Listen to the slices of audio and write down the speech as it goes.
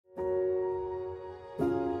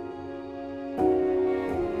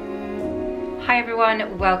Hi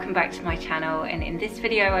everyone, welcome back to my channel, and in this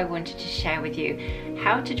video I wanted to share with you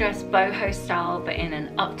how to dress boho style but in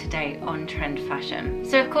an up-to-date on-trend fashion.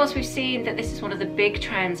 So of course we've seen that this is one of the big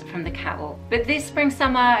trends from the catwalk, but this spring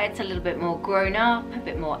summer it's a little bit more grown up, a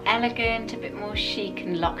bit more elegant, a bit more chic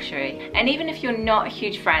and luxury. And even if you're not a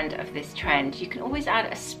huge friend of this trend, you can always add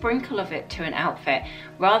a sprinkle of it to an outfit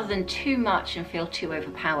rather than too much and feel too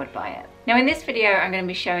overpowered by it. Now in this video I'm going to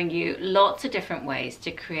be showing you lots of different ways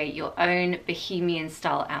to create your own Bohemian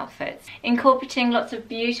style outfits, incorporating lots of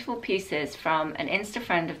beautiful pieces from an Insta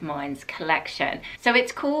friend of mine's collection. So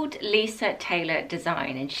it's called Lisa Taylor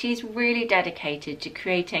Design, and she's really dedicated to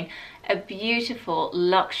creating a beautiful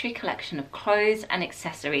luxury collection of clothes and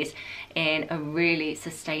accessories in a really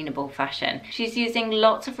sustainable fashion. She's using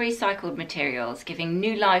lots of recycled materials, giving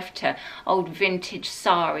new life to old vintage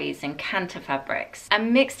saris and canter fabrics.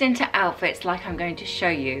 And mixed into outfits like I'm going to show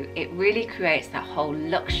you, it really creates that whole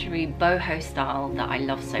luxury boho style that I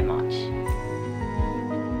love so much.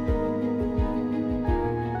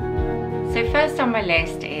 So first on my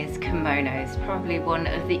list is kimonos, probably one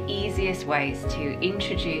of the easiest ways to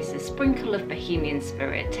introduce a sprinkle of Bohemian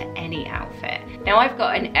spirit to any outfit. Now I've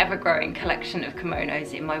got an ever-growing collection of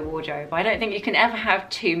kimonos in my wardrobe. I don't think you can ever have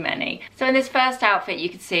too many. So in this first outfit you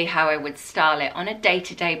can see how I would style it on a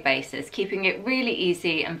day-to-day basis, keeping it really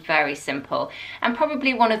easy and very simple, and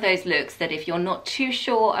probably one of those looks that if you're not too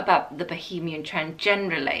sure about the Bohemian trend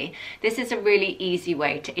generally, this is a really easy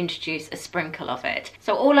way to introduce a sprinkle of it.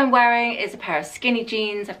 So all I'm wearing is a pair of skinny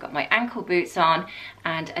jeans, I've got my ankle boots on,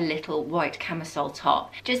 and a little white camisole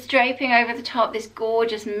top. Just draping over the top this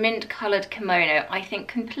gorgeous mint coloured kimono I think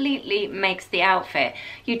completely makes the outfit.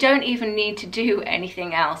 You don't even need to do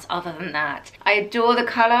anything else other than that. I adore the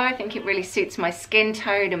colour, I think it really suits my skin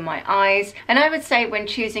tone and my eyes, and I would say when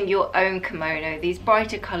choosing your own kimono, these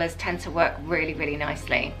brighter colours tend to work really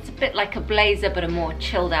nicely. It's a bit like a blazer but a more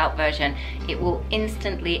chilled out version. It will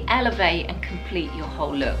instantly elevate and complete your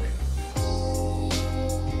whole look.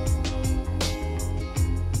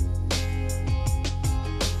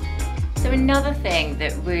 So another thing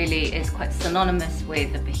that really is quite synonymous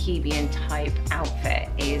with a Bohemian type outfit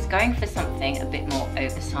is going for something a bit more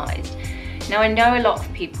oversized. Now I know a lot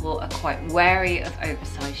of people are quite wary of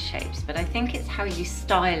oversized shapes, but I think it's how you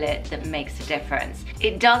style it that makes a difference.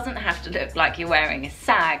 It doesn't have to look like you're wearing a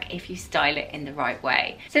sag if you style it in the right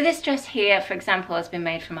way. So this dress here, for example, has been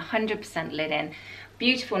made from 100% linen,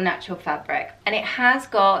 beautiful natural fabric, and it has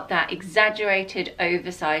got that exaggerated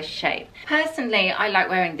oversized shape. Personally, I like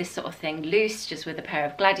wearing this sort of thing loose, just with a pair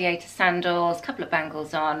of gladiator sandals, a couple of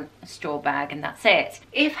bangles on, a straw bag, and that's it.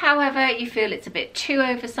 If however you feel it's a bit too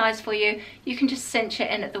oversized for you, you can just cinch it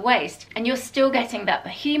in at the waist and you're still getting that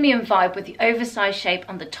Bohemian vibe with the oversized shape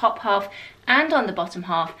on the top half and on the bottom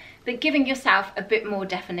half, but giving yourself a bit more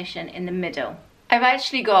definition in the middle. I've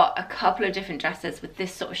actually got a couple of different dresses with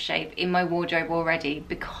this sort of shape in my wardrobe already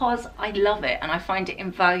because I love it and I find it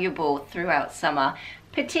invaluable throughout summer,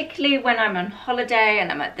 particularly when I'm on holiday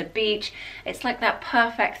and I'm at the beach. It's like that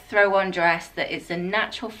perfect throw-on dress that is a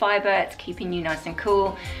natural fibre, it's keeping you nice and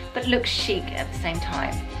cool, but looks chic at the same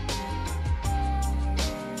time.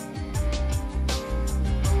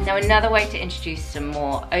 Now another way to introduce some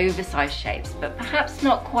more oversized shapes, but perhaps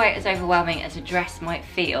not quite as overwhelming as a dress might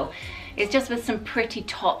feel, is just with some pretty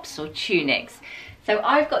tops or tunics. So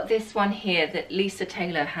I've got this one here that Lisa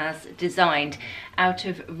Taylor has designed out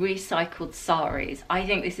of recycled saris. I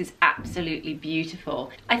think this is absolutely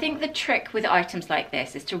beautiful. I think the trick with items like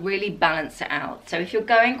this is to really balance it out. So if you're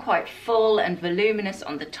going quite full and voluminous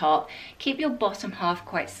on the top, keep your bottom half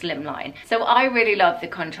quite slimline. So I really love the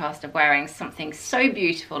contrast of wearing something so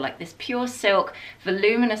beautiful like this pure silk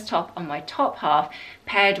voluminous top on my top half,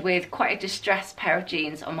 paired with quite a distressed pair of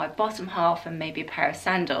jeans on my bottom half and maybe a pair of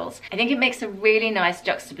sandals. I think it makes a really nice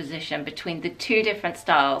juxtaposition between the two different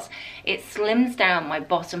styles. It slims down my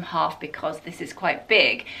bottom half because this is quite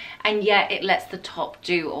big, and yet it lets the top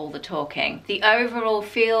do all the talking. The overall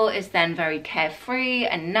feel is then very carefree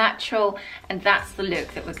and natural, and that's the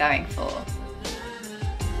look that we're going for.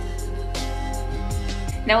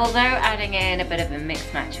 Now although adding in a bit of a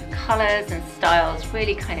mixed match of colours and styles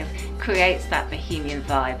really kind of creates that Bohemian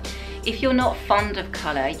vibe, if you're not fond of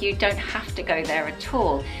colour, you don't have to go there at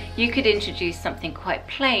all. You could introduce something quite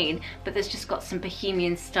plain, but that's just got some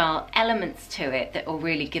Bohemian style elements to it that will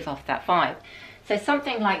really give off that vibe. So So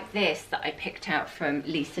something like this that I picked out from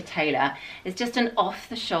Lisa Taylor is just an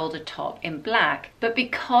off-the-shoulder top in black, but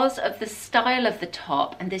because of the style of the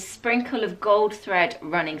top and this sprinkle of gold thread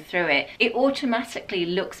running through it, it automatically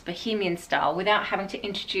looks bohemian style without having to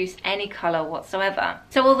introduce any colour whatsoever.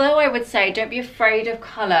 So although I would say don't be afraid of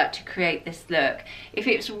colour to create this look, if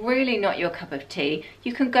it's really not your cup of tea,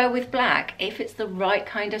 you can go with black. If it's the right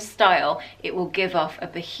kind of style, it will give off a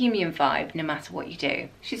bohemian vibe no matter what you do.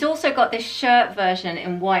 She's also got this shirt version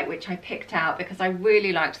in white, which I picked out because I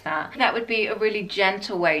really liked that. That would be a really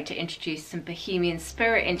gentle way to introduce some bohemian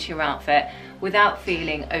spirit into your outfit without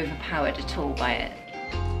feeling overpowered at all by it.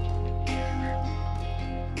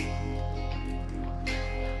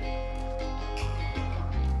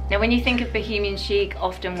 Now when you think of bohemian chic,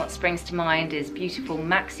 often what springs to mind is beautiful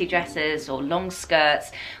maxi dresses or long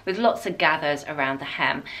skirts with lots of gathers around the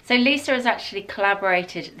hem. So Lisa has actually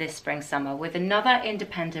collaborated this spring summer with another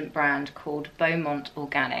independent brand called Beaumont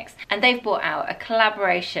Organics, and they've brought out a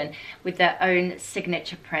collaboration with their own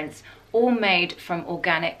signature prints, all made from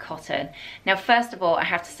organic cotton. Now first of all, I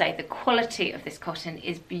have to say the quality of this cotton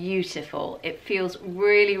is beautiful. It feels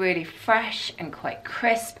really, really fresh and quite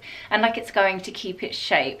crisp and like it's going to keep its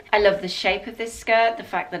shape. I love the shape of this skirt, the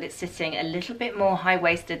fact that it's sitting a little bit more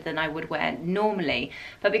high-waisted than I would wear normally,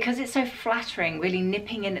 but because it's so flattering, really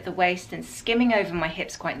nipping in at the waist and skimming over my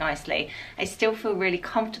hips quite nicely, I still feel really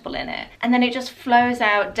comfortable in it. And then it just flows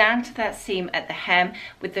out down to that seam at the hem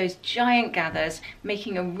with those giant gathers,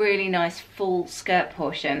 making a really nice full skirt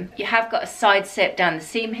portion. You have got a side zip down the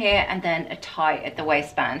seam here and then a tie at the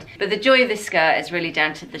waistband. But the joy of this skirt is really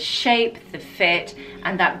down to the shape, the fit,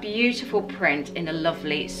 and that beautiful print in a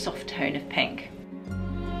lovely soft tone of pink.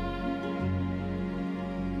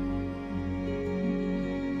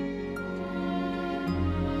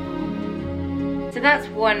 So that's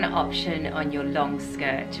one option on your long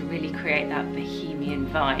skirt to really create that bohemian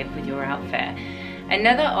vibe with your outfit.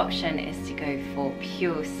 Another option is to go for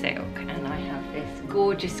pure silk, and I have this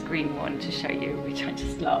gorgeous green one to show you, which I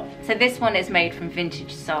just love. So this one is made from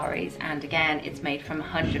vintage saris, and again it's made from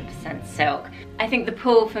 100% silk. I think the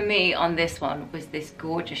pull for me on this one was this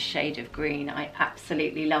gorgeous shade of green. I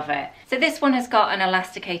absolutely love it. So this one has got an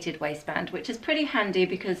elasticated waistband, which is pretty handy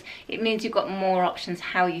because it means you've got more options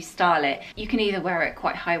how you style it. You can either wear it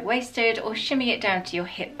quite high-waisted or shimmy it down to your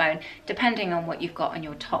hip bone, depending on what you've got on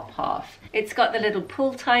your top half. It's got the little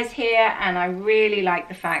pull ties here, and I really like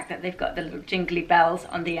the fact that they've got the little jingly bells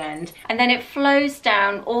on the end, and then it flows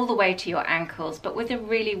down all the way to your ankles but with a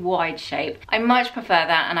really wide shape. I much prefer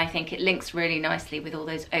that, and I think it links really nicely with all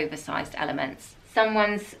those oversized elements.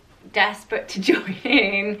 Someone's desperate to join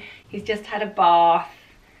in. He's just had a bath.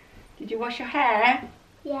 Did you wash your hair?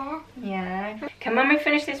 Yeah. Yeah. Can Mummy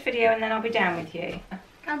finish this video and then I'll be down with you?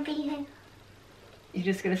 I'll be here. You're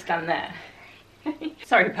just gonna stand there?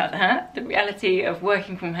 Sorry about that. The reality of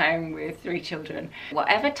working from home with 3 children.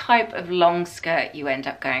 Whatever type of long skirt you end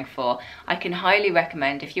up going for, I can highly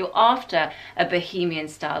recommend, if you're after a bohemian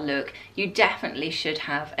style look, you definitely should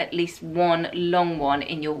have at least one long one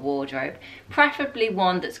in your wardrobe. Preferably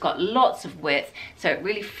one that's got lots of width so it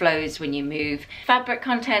really flows when you move. Fabric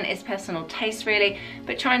content is personal taste really,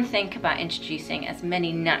 but try and think about introducing as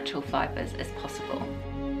many natural fibres as possible.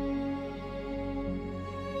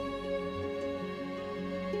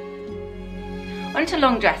 Onto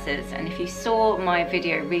long dresses, and if you saw my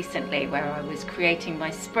video recently where I was creating my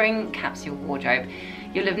spring capsule wardrobe,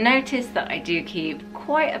 you'll have noticed that I do keep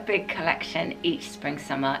quite a big collection each spring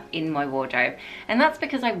summer in my wardrobe, and that's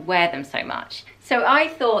because I wear them so much. So I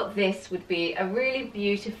thought this would be a really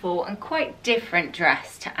beautiful and quite different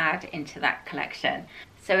dress to add into that collection.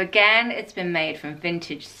 So again, it's been made from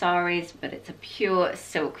vintage saris, but it's a pure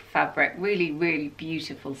silk fabric, really, really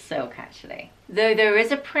beautiful silk actually. Though there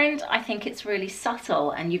is a print, I think it's really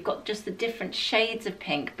subtle, and you've got just the different shades of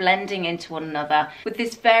pink blending into one another with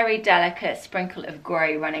this very delicate sprinkle of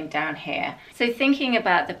grey running down here. So thinking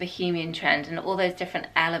about the bohemian trend and all those different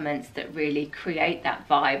elements that really create that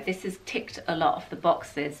vibe, this has ticked a lot of the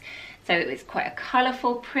boxes. So it's quite a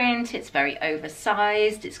colourful print, it's very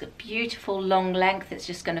oversized, it's got beautiful long length, it's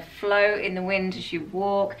just going to flow in the wind as you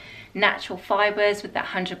walk, natural fibres with that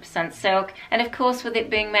 100% silk, and of course with it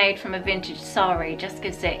being made from a vintage sari just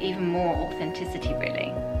gives it even more authenticity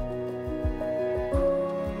really.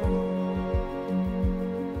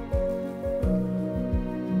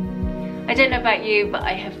 I don't know about you, but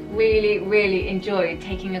I have really enjoyed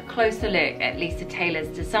taking a closer look at Lisa Taylor's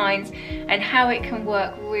designs and how it can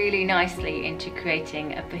work really nicely into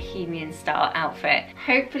creating a bohemian style outfit.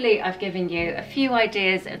 Hopefully I've given you a few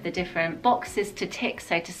ideas of the different boxes to tick,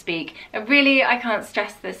 so to speak. And really, I can't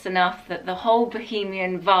stress this enough, that the whole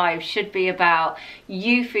bohemian vibe should be about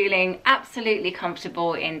you feeling absolutely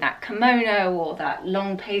comfortable in that kimono or that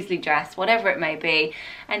long paisley dress, whatever it may be,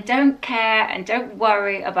 and don't care and don't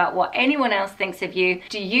worry about what anyone else thinks of you.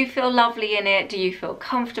 Do you feel lovely in it? Do you feel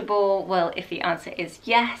comfortable? Well, if the answer is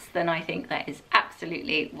yes, then I think that is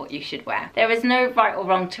absolutely what you should wear. There is no right or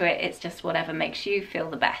wrong to it, it's just whatever makes you feel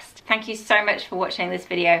the best. Thank you so much for watching this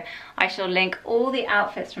video. I shall link all the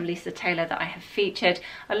outfits from Lisa Taylor that I have featured,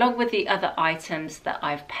 along with the other items that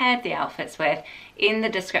I've paired the outfits with, in the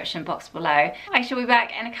description box below. I shall be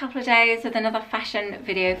back in a couple of days with another fashion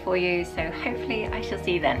video for you, so hopefully I shall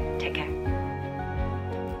see you then. Take care.